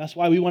get. That's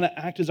why we want to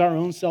act as our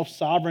own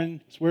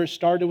self-sovereign. It's where it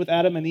started with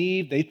Adam and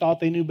Eve. They thought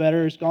they knew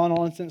better. It's gone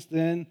on since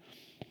then.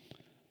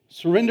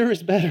 Surrender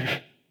is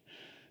better.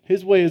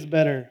 His way is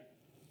better.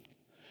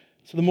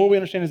 So the more we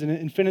understand his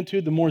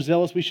infinitude, the more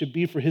zealous we should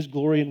be for his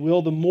glory and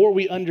will. The more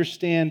we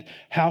understand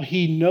how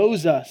he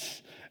knows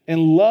us and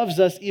loves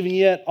us even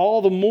yet,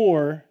 all the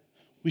more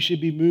we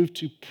should be moved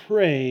to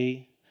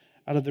pray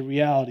out of the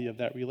reality of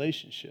that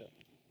relationship.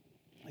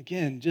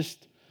 Again,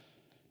 just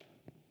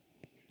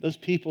those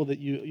people that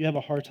you have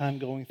a hard time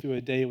going through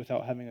a day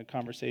without having a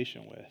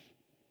conversation with.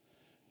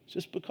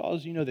 Just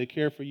because you know they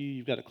care for you,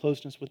 you've got a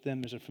closeness with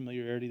them, there's a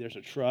familiarity, there's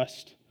a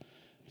trust.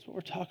 That's what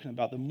we're talking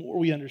about. The more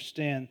we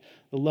understand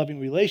the loving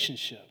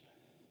relationship.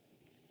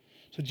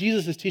 So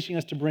Jesus is teaching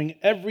us to bring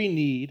every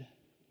need,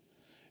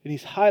 and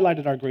he's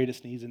highlighted our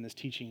greatest needs in this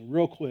teaching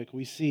real quick.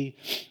 We see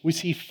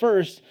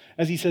first,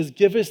 as he says,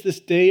 give us this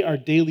day our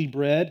daily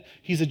bread.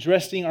 He's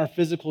addressing our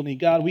physical need.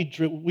 God,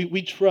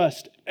 we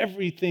trust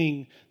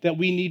everything that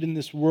we need in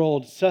this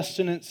world,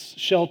 sustenance,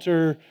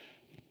 shelter,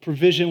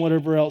 provision,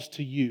 whatever else,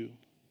 to you.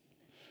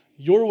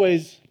 Your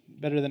way's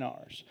better than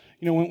ours.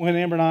 You know, when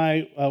Amber and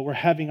I were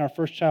having our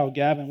first child,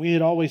 Gavin, we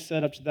had always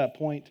said up to that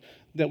point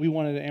that we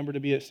wanted Amber to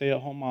be a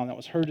stay-at-home mom. That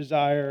was her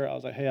desire. I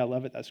was like, hey, I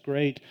love it. That's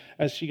great.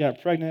 As she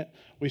got pregnant,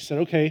 we said,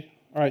 okay,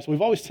 all right, so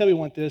we've always said we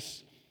want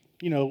this.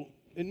 You know,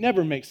 it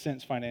never makes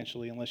sense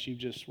financially unless you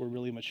just were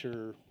really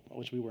mature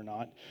which we were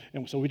not,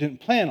 and so we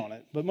didn't plan on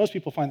it. But most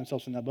people find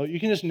themselves in that boat. You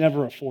can just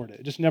never afford it.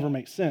 It just never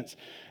makes sense.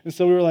 And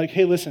so we were like,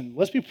 hey, listen,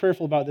 let's be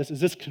prayerful about this. Is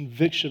this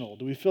convictional?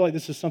 Do we feel like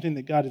this is something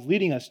that God is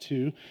leading us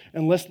to?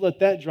 And let's let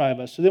that drive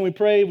us. So then we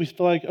prayed. We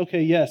feel like,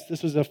 okay, yes,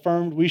 this was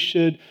affirmed. We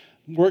should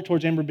work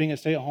towards Amber being a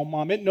stay-at-home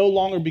mom. It no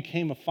longer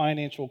became a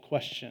financial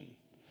question.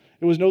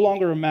 It was no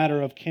longer a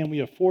matter of can we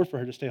afford for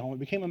her to stay home. It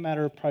became a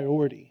matter of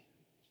priority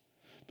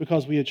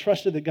because we had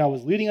trusted that God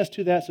was leading us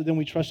to that, so then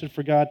we trusted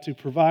for God to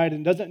provide.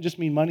 And it doesn't just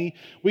mean money.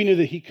 We knew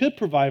that he could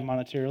provide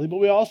monetarily,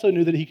 but we also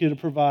knew that he could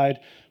provide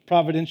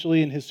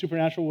providentially in his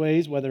supernatural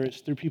ways, whether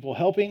it's through people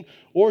helping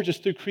or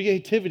just through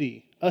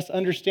creativity, us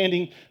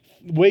understanding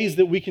ways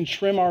that we can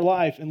trim our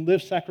life and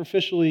live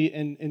sacrificially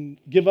and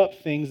give up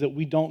things that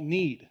we don't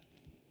need.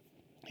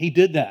 He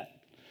did that.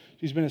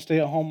 She's been a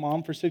stay-at-home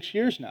mom for 6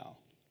 years now.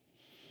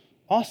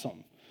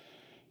 Awesome.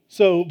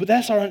 So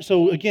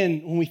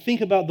again, when we think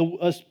about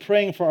us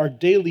praying for our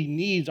daily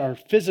needs, our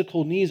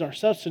physical needs, our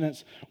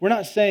sustenance, we're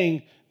not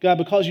saying, God,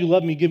 because you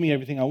love me, give me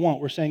everything I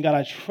want. We're saying, God,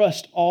 I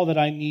trust all that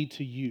I need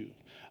to you.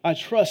 I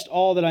trust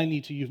all that I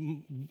need to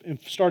you,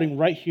 starting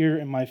right here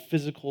in my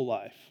physical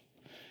life.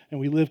 And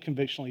we live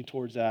convictionally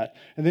towards that.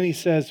 And then he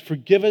says,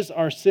 forgive us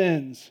our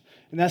sins.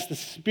 And that's the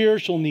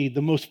spiritual need.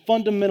 The most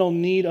fundamental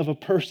need of a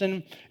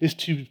person is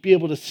to be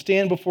able to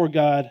stand before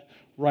God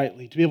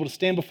rightly, to be able to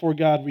stand before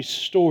God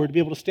restored, to be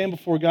able to stand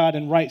before God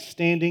in right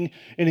standing.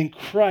 And in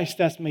Christ,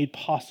 that's made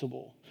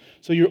possible.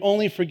 So you're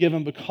only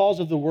forgiven because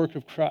of the work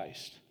of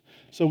Christ.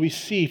 So we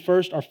see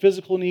first our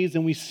physical needs,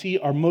 and we see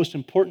our most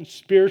important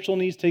spiritual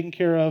needs taken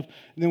care of,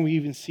 and then we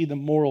even see the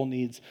moral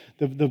needs,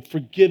 the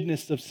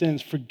forgiveness of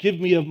sins. Forgive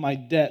me of my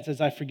debts,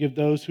 as I forgive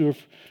those who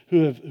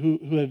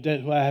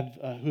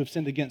have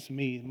sinned against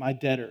me, my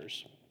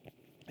debtors.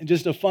 And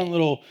just a fun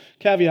little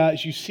caveat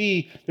is you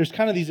see there's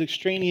kind of these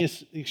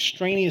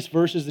extraneous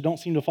verses that don't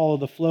seem to follow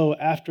the flow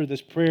after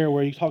this prayer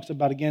where he talks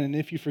about, again, and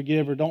if you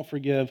forgive or don't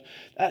forgive.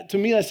 To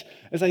me, as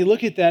I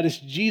look at that, it's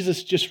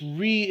Jesus just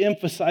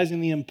re-emphasizing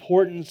the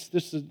importance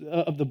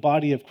of the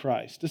body of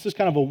Christ. This is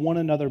kind of a one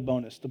another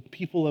bonus, the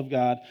people of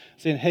God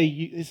saying,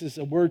 hey, this is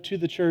a word to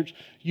the church.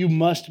 You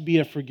must be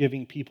a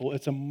forgiving people.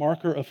 It's a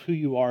marker of who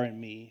you are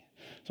in me.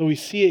 So we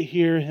see it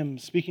here, him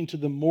speaking to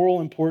the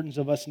moral importance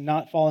of us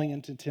not falling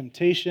into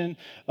temptation,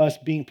 us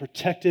being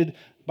protected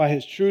by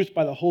his truth,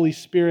 by the Holy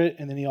Spirit,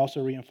 and then he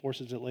also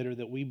reinforces it later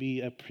that we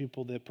be a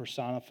people that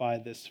personify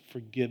this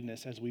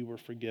forgiveness as we were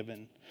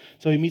forgiven.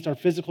 So he meets our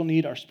physical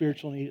need, our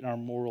spiritual need, and our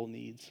moral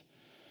needs.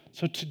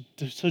 So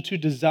to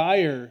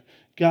desire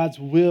God's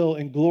will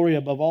and glory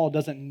above all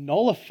doesn't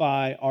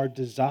nullify our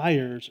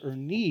desires or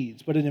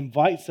needs, but it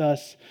invites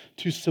us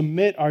to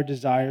submit our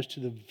desires to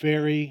the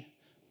very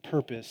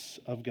purpose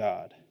of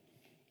God.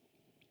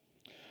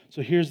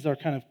 So here's our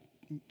kind of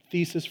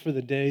thesis for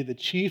the day. The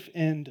chief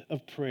end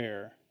of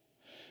prayer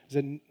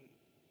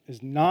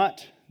is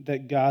not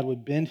that God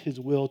would bend his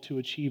will to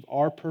achieve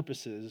our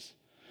purposes,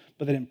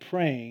 but that in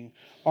praying,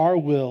 our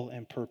will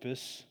and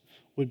purpose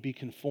would be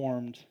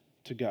conformed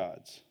to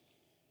God's.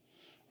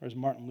 Or as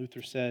Martin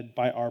Luther said,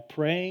 by our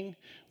praying,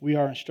 we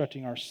are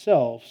instructing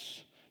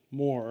ourselves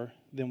more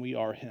than we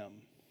are him.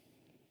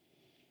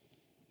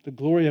 The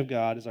glory of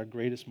God is our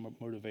greatest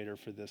motivator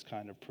for this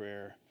kind of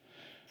prayer.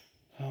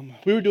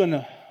 We were doing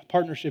a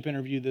partnership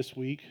interview this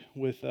week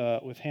with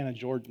Hannah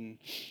Jordan,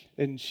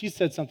 and she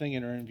said something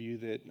in her interview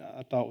that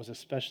I thought was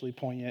especially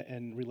poignant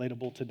and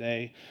relatable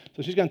today.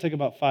 So she's going to take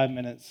about 5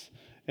 minutes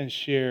and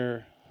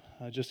share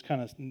just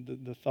kind of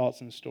the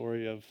thoughts and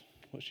story of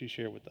what she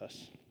shared with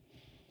us.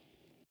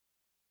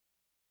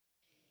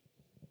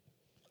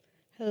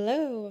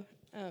 Hello.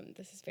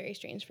 This is very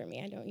strange for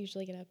me. I don't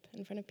usually get up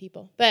in front of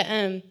people. But,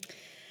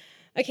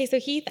 okay, so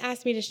Heath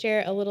asked me to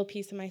share a little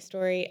piece of my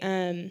story.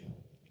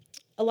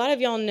 A lot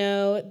of y'all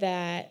know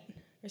that,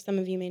 or some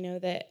of you may know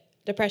that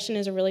depression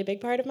is a really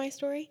big part of my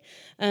story.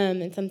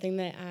 It's something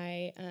that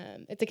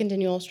it's a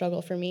continual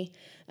struggle for me.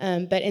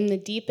 But in the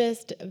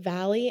deepest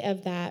valley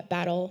of that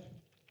battle,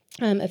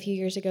 a few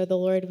years ago, the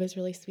Lord was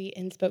really sweet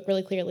and spoke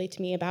really clearly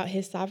to me about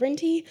his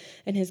sovereignty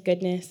and his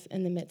goodness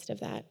in the midst of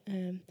that.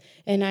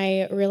 And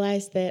I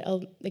realized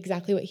that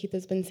exactly what Heath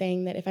has been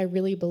saying, that if I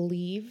really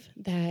believe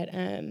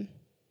that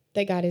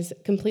that God is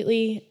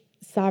completely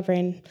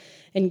sovereign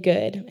and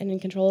good and in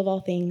control of all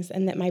things,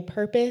 and that my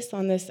purpose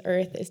on this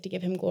earth is to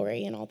give him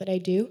glory in all that I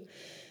do,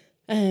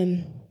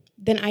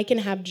 then I can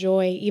have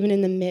joy even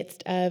in the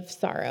midst of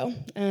sorrow.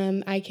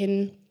 I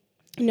can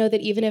know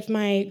that even if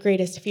my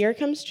greatest fear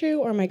comes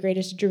true or my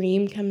greatest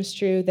dream comes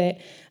true, that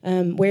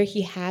where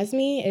he has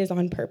me is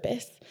on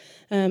purpose.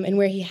 And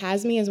where he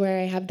has me is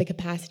where I have the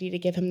capacity to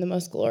give him the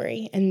most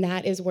glory, and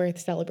that is worth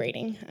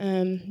celebrating.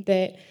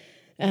 That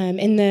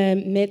in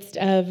the midst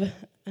of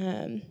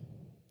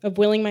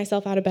willing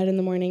myself out of bed in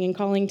the morning and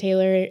calling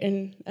Taylor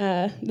in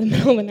the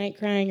middle of the night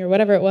crying or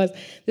whatever it was,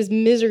 this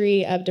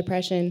misery of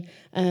depression,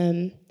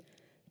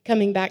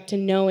 coming back to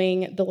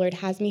knowing the Lord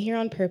has me here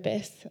on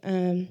purpose.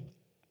 And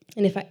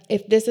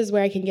if this is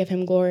where I can give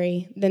him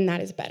glory, then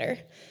that is better.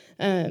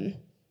 And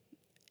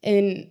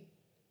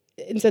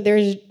and so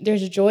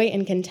there's joy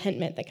and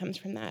contentment that comes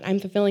from that. I'm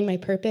fulfilling my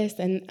purpose,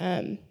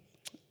 and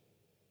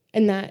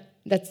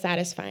that's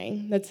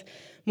satisfying. That's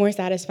more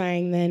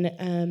satisfying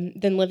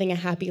than living a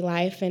happy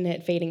life and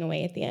it fading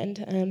away at the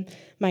end.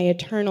 My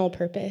eternal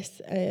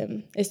purpose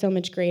is so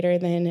much greater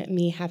than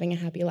me having a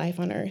happy life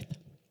on earth.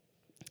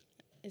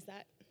 Is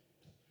that?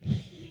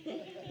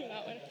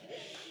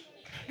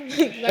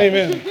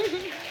 Amen.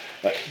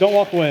 Don't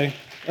walk away.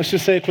 Let's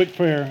just say a quick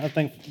prayer.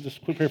 Just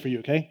a quick prayer for you,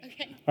 okay?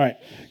 Okay. All right.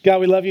 God,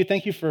 we love you.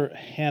 Thank you for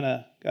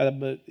Hannah, God,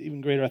 but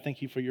even greater, I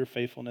thank you for your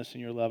faithfulness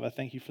and your love. I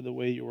thank you for the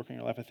way you're working in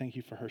your life. I thank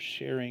you for her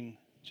sharing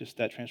just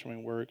that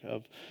transforming work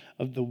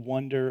of the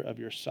wonder of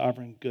your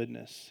sovereign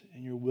goodness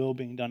and your will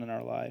being done in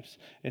our lives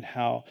and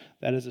how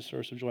that is a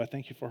source of joy. I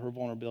thank you for her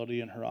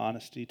vulnerability and her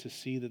honesty to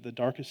see that the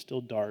dark is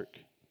still dark,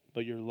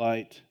 but your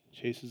light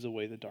chases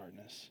away the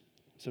darkness.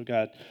 So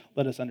God,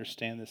 let us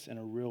understand this in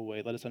a real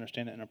way. Let us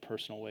understand it in a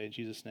personal way. In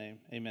Jesus' name,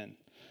 amen.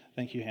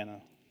 Thank you,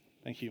 Hannah.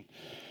 Thank you.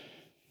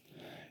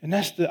 And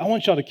I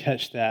want y'all to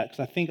catch that, because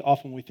I think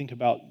often when we think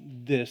about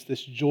this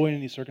joy in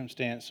any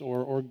circumstance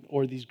or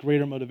these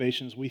greater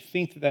motivations, we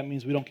think that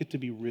means we don't get to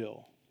be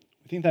real.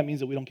 We think that means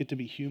that we don't get to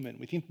be human.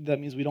 We think that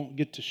means we don't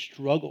get to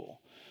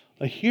struggle.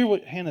 Like, hear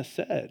what Hannah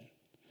said.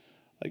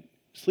 Like,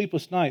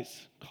 sleepless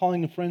nights,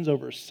 calling friends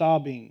over,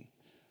 sobbing.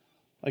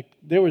 Like,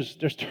 there's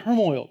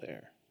turmoil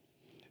there.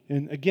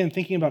 And again,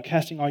 thinking about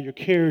casting all your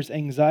cares,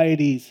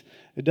 anxieties,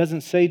 it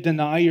doesn't say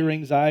deny your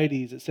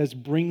anxieties. It says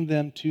bring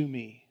them to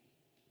me.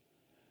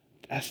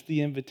 That's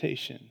the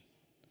invitation.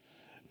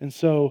 And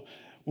so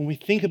when we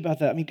think about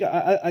that, I mean,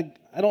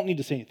 I don't need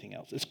to say anything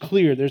else. It's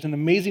clear. There's an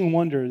amazing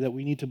wonder that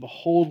we need to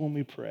behold when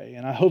we pray.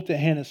 And I hope that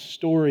Hannah's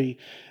story,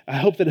 I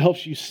hope that it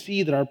helps you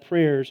see that our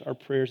prayers are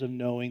prayers of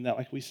knowing, that,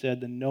 like we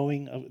said, the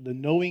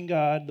knowing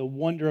God, the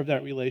wonder of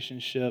that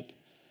relationship,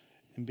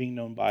 and being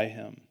known by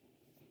Him.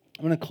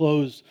 I'm going to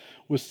close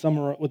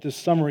with this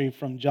summary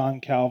from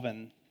John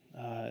Calvin.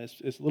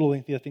 It's a little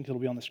lengthy. I think it'll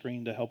be on the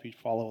screen to help you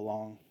follow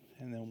along,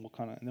 and then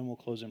we'll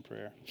close in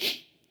prayer.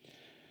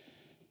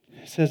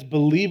 It says,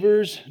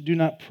 "Believers do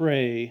not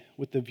pray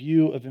with the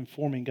view of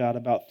informing God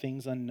about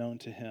things unknown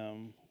to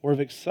Him, or of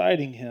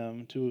exciting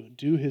Him to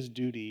do His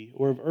duty,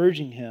 or of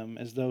urging Him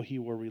as though He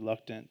were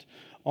reluctant.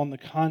 On the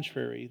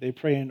contrary, they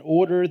pray in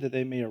order that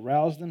they may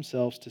arouse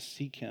themselves to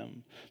seek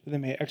Him, that they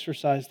may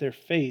exercise their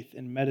faith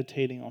in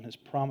meditating on His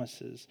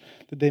promises,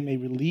 that they may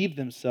relieve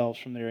themselves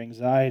from their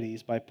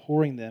anxieties by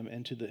pouring them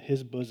into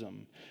His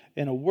bosom.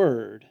 In a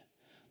word,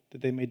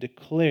 that they may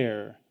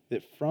declare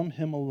that from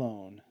Him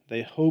alone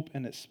they hope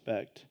and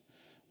expect,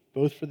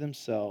 both for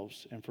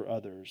themselves and for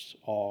others,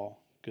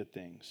 all good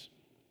things."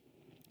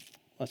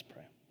 Let's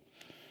pray.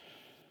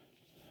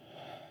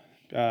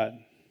 God,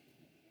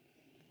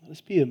 let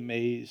us be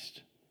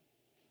amazed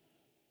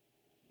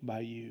by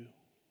you.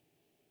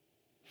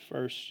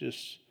 First,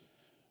 just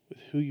with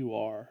who you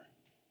are,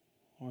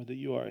 or that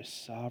you are a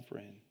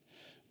sovereign,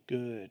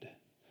 good,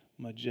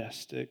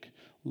 majestic,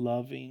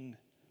 loving,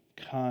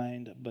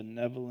 kind,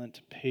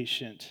 benevolent,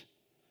 patient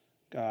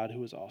God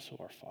who is also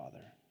our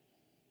Father.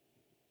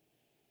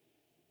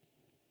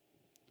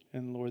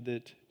 And Lord,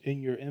 that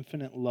in your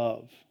infinite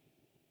love,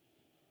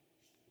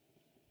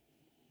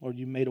 Lord,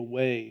 you made a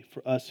way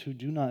for us who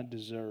do not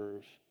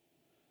deserve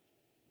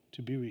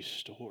to be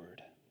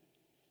restored,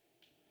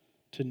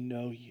 to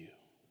know you.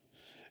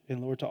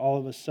 And Lord, to all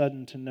of a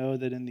sudden to know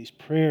that in these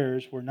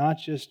prayers, we're not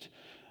just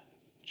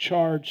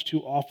charged to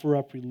offer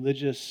up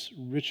religious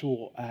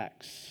ritual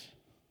acts,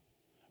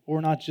 or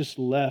not just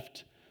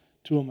left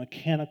to a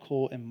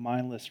mechanical and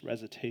mindless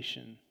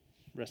recitation,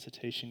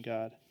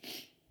 God,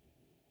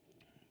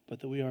 but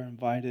that we are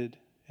invited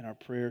in our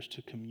prayers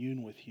to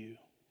commune with you,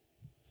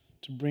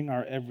 to bring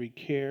our every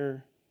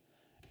care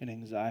and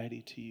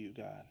anxiety to you,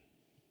 God.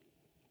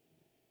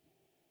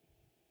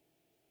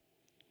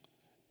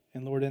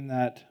 And Lord, in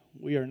that,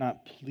 we are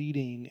not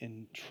pleading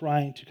and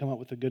trying to come up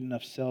with a good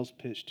enough sales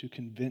pitch to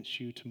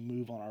convince you to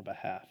move on our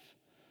behalf.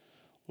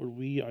 Lord,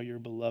 we are your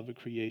beloved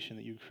creation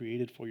that you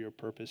created for your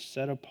purpose,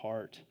 set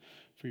apart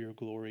for your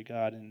glory,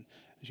 God. And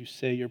as you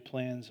say, your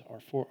plans are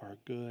for our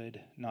good,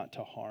 not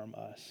to harm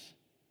us.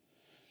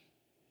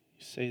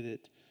 You say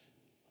that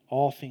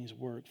all things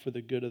work for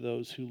the good of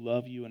those who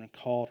love you and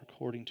are called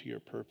according to your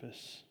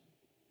purpose.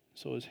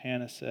 So as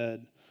Hannah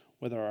said,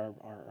 whether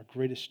our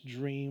greatest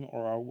dream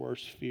or our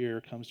worst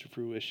fear comes to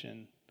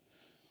fruition,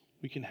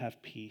 we can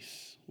have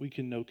peace. We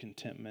can know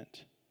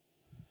contentment.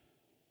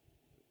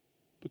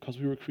 Because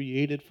we were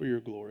created for your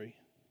glory.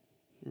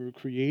 We were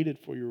created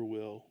for your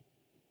will.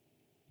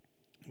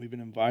 We've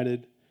been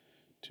invited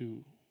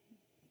to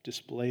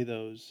display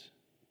those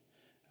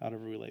out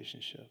of a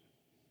relationship.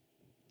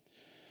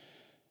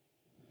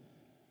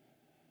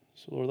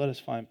 So Lord, let us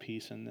find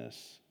peace in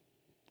this.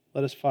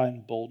 Let us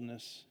find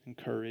boldness and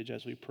courage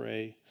as we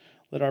pray.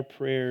 Let our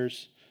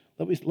prayers,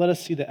 let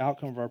us see the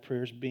outcome of our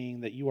prayers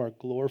being that you are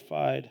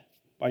glorified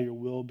by your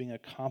will being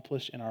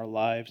accomplished in our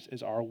lives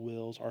as our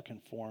wills are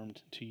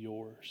conformed to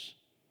yours.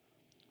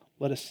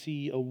 Let us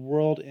see a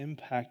world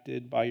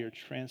impacted by your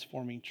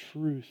transforming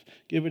truth,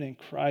 given in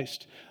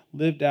Christ,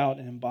 lived out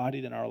and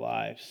embodied in our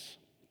lives.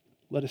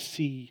 Let us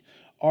see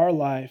our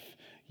life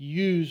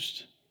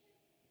used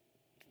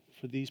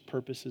for these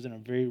purposes in a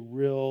very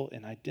real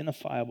and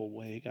identifiable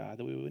way, God,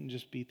 that we wouldn't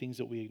just be things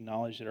that we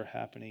acknowledge that are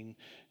happening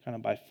kind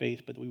of by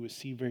faith, but that we would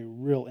see very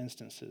real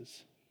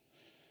instances.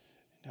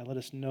 God, let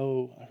us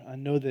know, I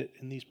know that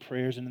in these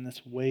prayers and in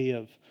this way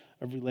of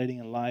relating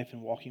in life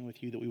and walking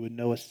with you, that we would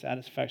know a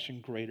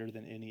satisfaction greater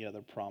than any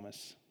other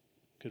promise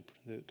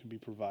that could be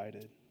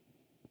provided.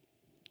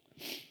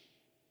 So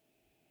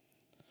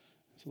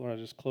Lord, I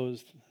just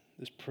close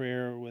this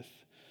prayer with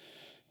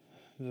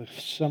the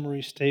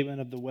summary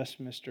statement of the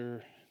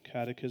Westminster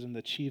Catechism: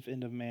 the chief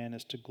end of man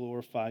is to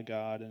glorify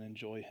God and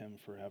enjoy him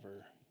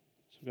forever.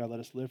 So God,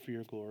 let us live for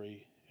your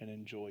glory and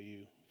enjoy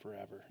you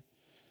forever.